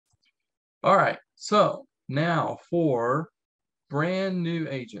All right, so now for brand new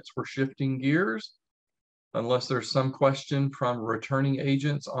agents, we're shifting gears unless there's some question from returning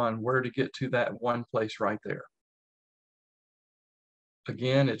agents on where to get to that one place right there.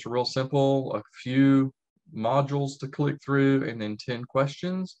 Again, it's real simple, a few modules to click through and then 10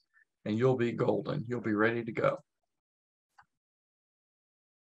 questions, and you'll be golden. You'll be ready to go.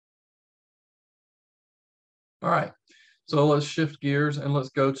 All right, so let's shift gears and let's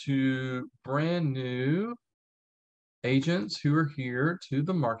go to brand new agents who are here to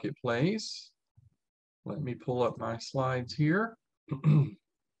the marketplace. Let me pull up my slides here.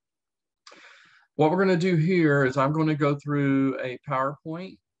 What we're going to do here is I'm going to go through a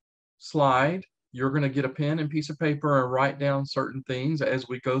PowerPoint slide. You're going to get a pen and piece of paper and write down certain things as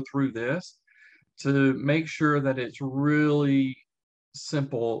we go through this to make sure that it's really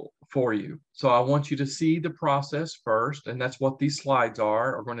simple for you. So I want you to see the process first, and that's what these slides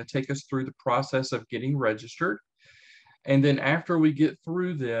are going to take us through the process of getting registered. And then after we get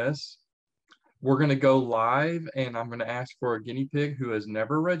through this, we're going to go live, and I'm going to ask for a guinea pig who has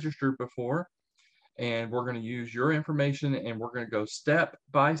never registered before. And we're going to use your information, and we're going to go step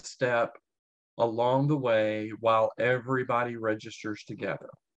by step along the way while everybody registers together.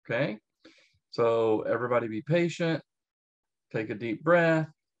 Okay? So everybody be patient, take a deep breath.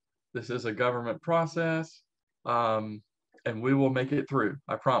 This is a government process, and we will make it through.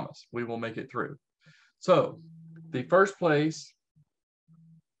 I promise, we will make it through. So the first place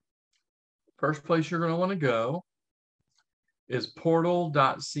you're going to want to go is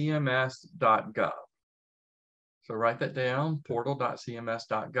portal.cms.gov. So write that down,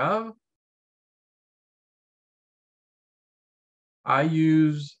 portal.cms.gov. I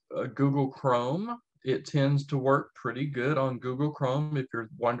use Google Chrome. It tends to work pretty good on Google Chrome if you're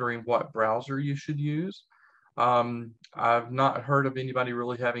wondering what browser you should use. I've not heard of anybody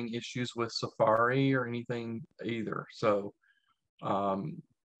really having issues with Safari or anything either. So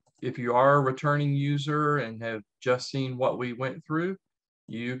if you are a returning user and have just seen what we went through,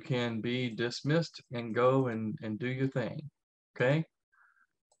 you can be dismissed and go and do your thing. Okay?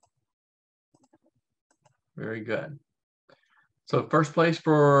 Very good. So first place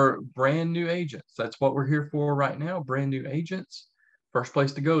for brand new agents. That's what we're here for right now, brand new agents. First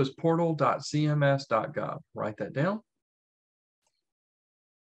place to go is portal.cms.gov. Write that down.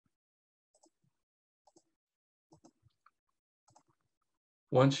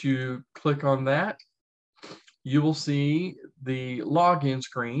 Once you click on that, you will see the login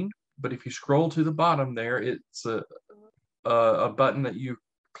screen. But if you scroll to the bottom there, it's a button that you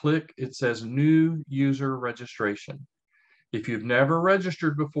click. It says New User Registration. If you've never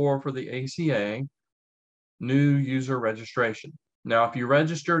registered before for the ACA, New User Registration. Now, if you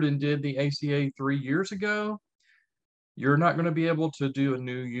registered and did the ACA 3 years ago, you're not going to be able to do a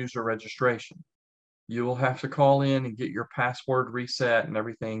new user registration. You will have to call in and get your password reset and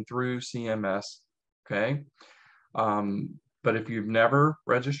everything through CMS, okay? But if you've never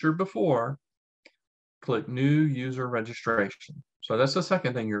registered before, click New User Registration. So that's the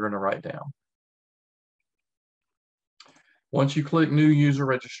second thing you're going to write down. Once you click New User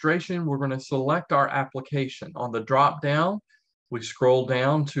Registration, we're going to select our application. On the drop-down, we scroll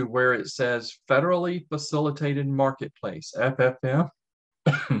down to where it says Federally Facilitated Marketplace, FFM,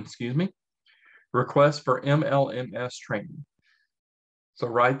 excuse me, Request for MLMS Training. So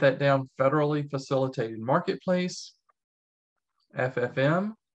write that down, Federally Facilitated Marketplace,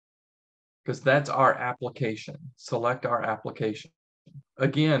 FFM, because that's our application. Select our application.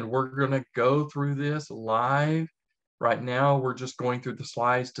 Again, we're going to go through this live. Right now, we're just going through the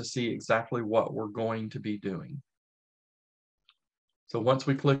slides to see exactly what we're going to be doing. So once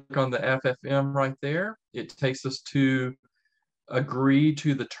we click on the FFM right there, it takes us to agree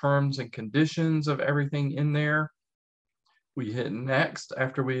to the terms and conditions of everything in there. We hit next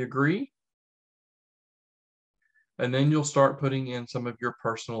after we agree. And then you'll start putting in some of your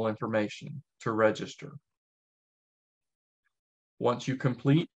personal information to register. Once you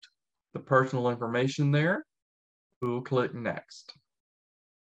complete the personal information there, we'll click next.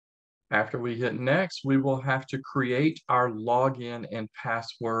 After we hit next, we will have to create our login and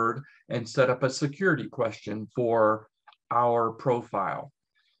password and set up a security question for our profile.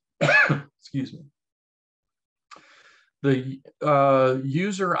 Excuse me. The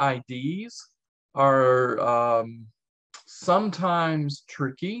user IDs are sometimes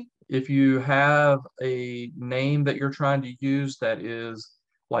tricky. If you have a name that you're trying to use that is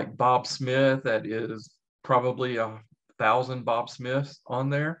like Bob Smith, that is probably 1,000 Bob Smiths on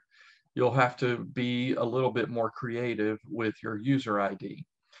there, you'll have to be a little bit more creative with your user ID.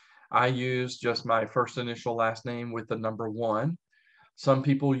 I use just my first initial last name with the number 1. Some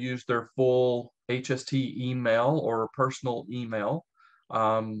people use their full HST email or personal email,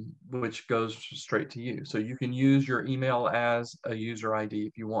 which goes straight to you. So you can use your email as a user ID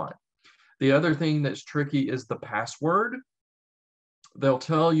if you want. The other thing that's tricky is the password. They'll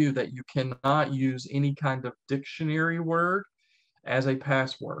tell you that you cannot use any kind of dictionary word as a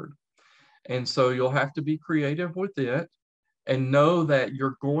password. And so you'll have to be creative with it and know that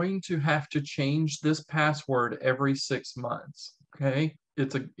you're going to have to change this password every 6 months. Okay,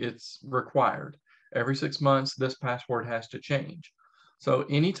 it's required. Every 6 months, this password has to change. So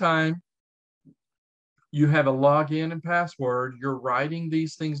anytime you have a login and password, you're writing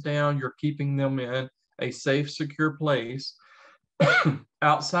these things down, you're keeping them in a safe, secure place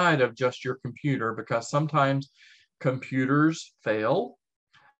outside of just your computer, because sometimes computers fail,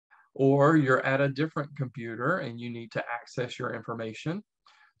 or you're at a different computer and you need to access your information.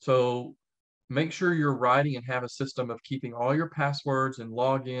 So make sure you're writing and have a system of keeping all your passwords and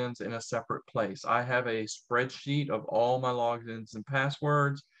logins in a separate place. I have a spreadsheet of all my logins and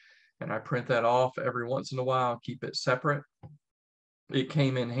passwords, and I print that off every once in a while, keep it separate. It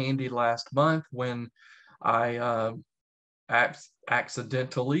came in handy last month when I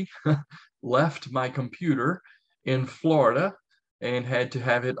accidentally left my computer in Florida and had to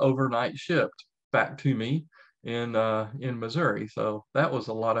have it overnight shipped back to me in Missouri. So that was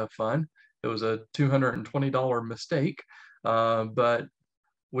a lot of fun. It was a $220 mistake, but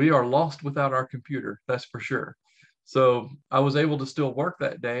we are lost without our computer, that's for sure. So I was able to still work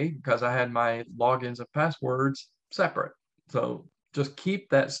that day because I had my logins and passwords separate. So just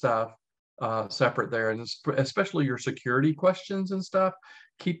keep that stuff separate there, and especially your security questions and stuff,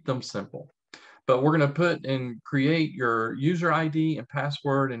 keep them simple. But we're going to put and create your user ID and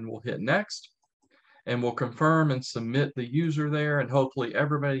password, and we'll hit next, and we'll confirm and submit the user there, and hopefully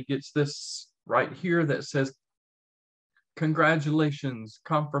everybody gets this right here that says congratulations,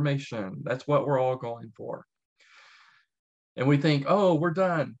 confirmation. That's what we're all going for. And we think, oh, we're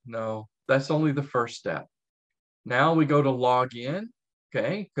done. No, that's only the first step. Now we go to log in,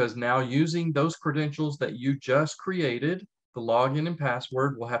 okay? Because now using those credentials that you just created, the login and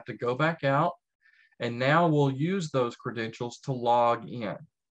password, we'll have to go back out, and now we'll use those credentials to log in.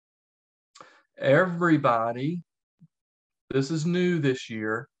 Everybody, this is new this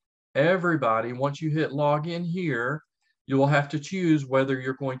year, everybody, once you hit log in here, you will have to choose whether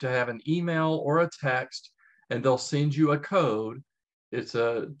you're going to have an email or a text, and they'll send you a code. It's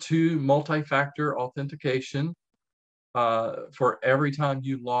a 2 multi-factor authentication for every time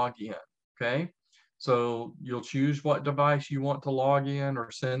you log in, okay? So you'll choose what device you want to log in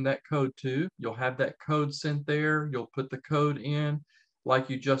or send that code to. You'll have that code sent there. You'll put the code in like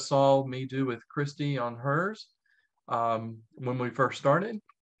you just saw me do with Christy on hers when we first started.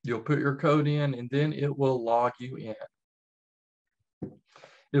 You'll put your code in, and then it will log you in.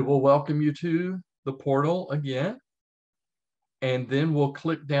 It will welcome you to the portal again, and then we'll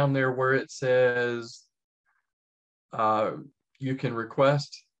click down there where it says you can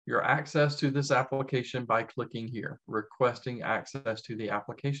request your access to this application by clicking here. Requesting access to the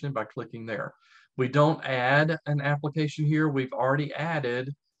application by clicking there. We don't add an application here. We've already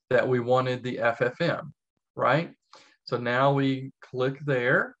added that we wanted the FFM, right? So now we click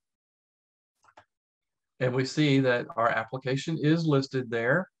there, and we see that our application is listed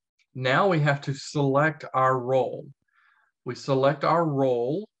there. Now we have to select our role. We select our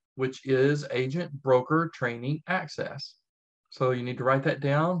role, which is Agent Broker Training Access. So you need to write that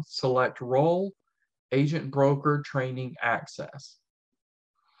down. Select role, Agent Broker Training Access.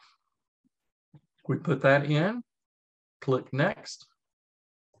 We put that in, click next.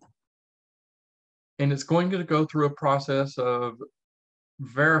 And it's going to go through a process of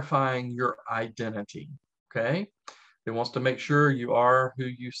verifying your identity, okay? It wants to make sure you are who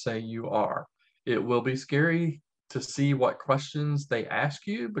you say you are. It will be scary to see what questions they ask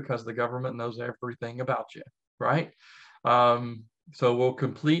you because the government knows everything about you, right? So we'll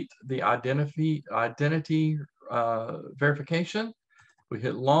complete the identity verification. We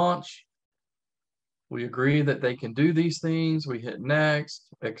hit launch. We agree that they can do these things. We hit next,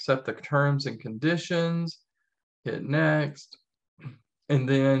 accept the terms and conditions, hit next. And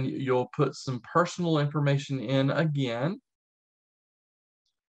then you'll put some personal information in again.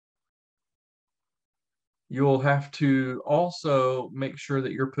 You'll have to also make sure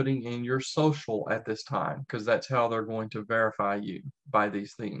that you're putting in your social at this time, because that's how they're going to verify you by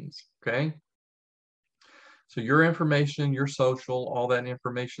these things, okay? So your information, your social, all that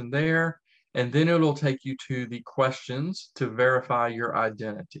information there, and then it'll take you to the questions to verify your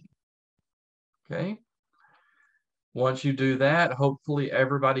identity, okay? Once you do that, hopefully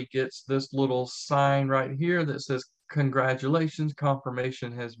everybody gets this little sign right here that says congratulations,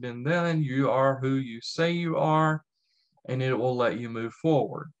 confirmation has been done. You are who you say you are, and it will let you move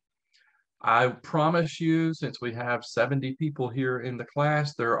forward. I promise you, since we have 70 people here in the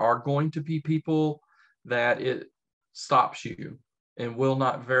class, there are going to be people that it stops you and will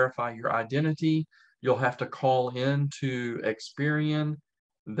not verify your identity. You'll have to call in to Experian.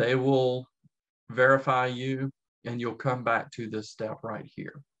 They will verify you, and you'll come back to this step right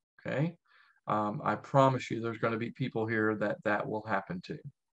here, okay? I promise you there's going to be people here that will happen to.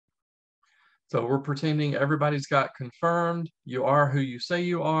 So we're pretending everybody's got confirmed. You are who you say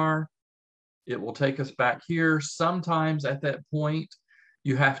you are. It will take us back here. Sometimes at that point,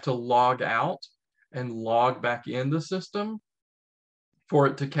 you have to log out and log back in the system for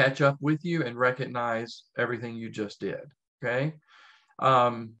it to catch up with you and recognize everything you just did, okay?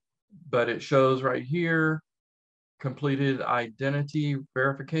 But it shows right here, completed identity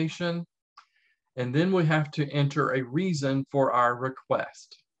verification. And then we have to enter a reason for our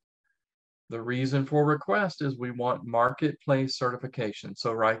request. The reason for request is we want Marketplace certification.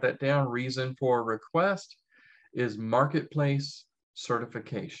 So write that down. Reason for request is Marketplace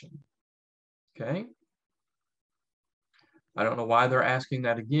certification. Okay. I don't know why they're asking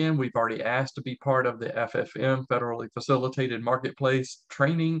that again. We've already asked to be part of the FFM, Federally Facilitated Marketplace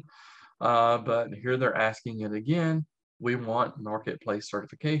training, but here they're asking it again. We want Marketplace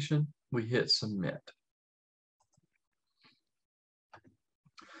certification. We hit submit.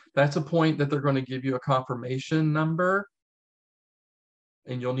 That's a point that they're going to give you a confirmation number,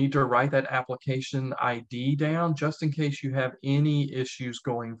 and you'll need to write that application ID down just in case you have any issues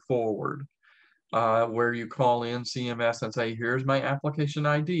going forward, where you call in CMS and say, here's my application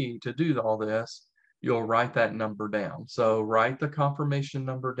ID to do all this. You'll write that number down. So write the confirmation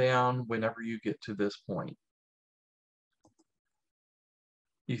number down whenever you get to this point.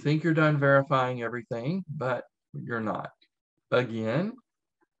 You think you're done verifying everything, but you're not. Again,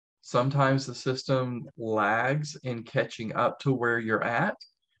 sometimes the system lags in catching up to where you're at.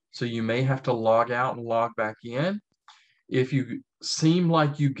 So you may have to log out and log back in. If you seem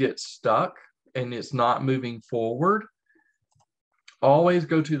like you get stuck and it's not moving forward, always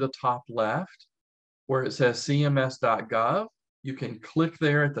go to the top left where it says cms.gov. You can click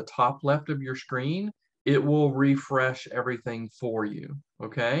there at the top left of your screen. It will refresh everything for you,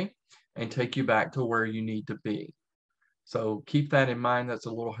 okay? And take you back to where you need to be. So keep that in mind. That's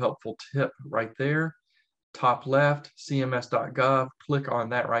a little helpful tip right there. Top left, cms.gov, click on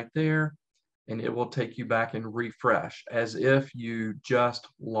that right there, and it will take you back and refresh as if you just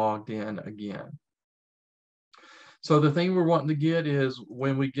logged in again. So the thing we're wanting to get is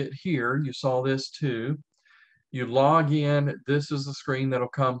when we get here, you saw this too, you log in, this is the screen that'll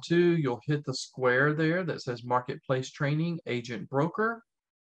come to, you'll hit the square there that says Marketplace Training, Agent Broker.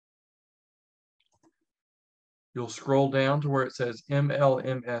 You'll scroll down to where it says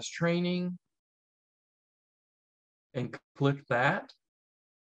MLMS Training and click that.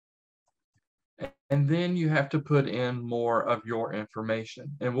 And then you have to put in more of your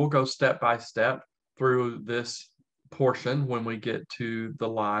information. And we'll go step by step through this portion when we get to the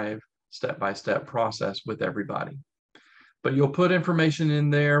live step-by-step process with everybody. But you'll put information in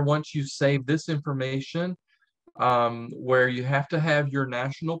there once you save this information, where you have to have your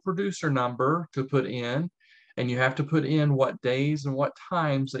national producer number to put in, and you have to put in what days and what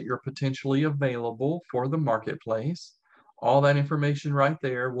times that you're potentially available for the marketplace. All that information right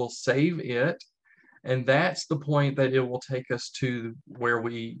there, we'll save it, and that's the point that it will take us to where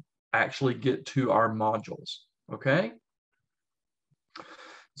we actually get to our modules, okay?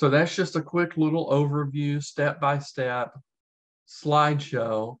 So that's just a quick little overview, step-by-step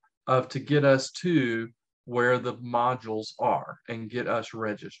slideshow of to get us to where the modules are and get us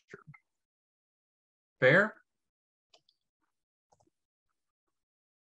registered. Fair?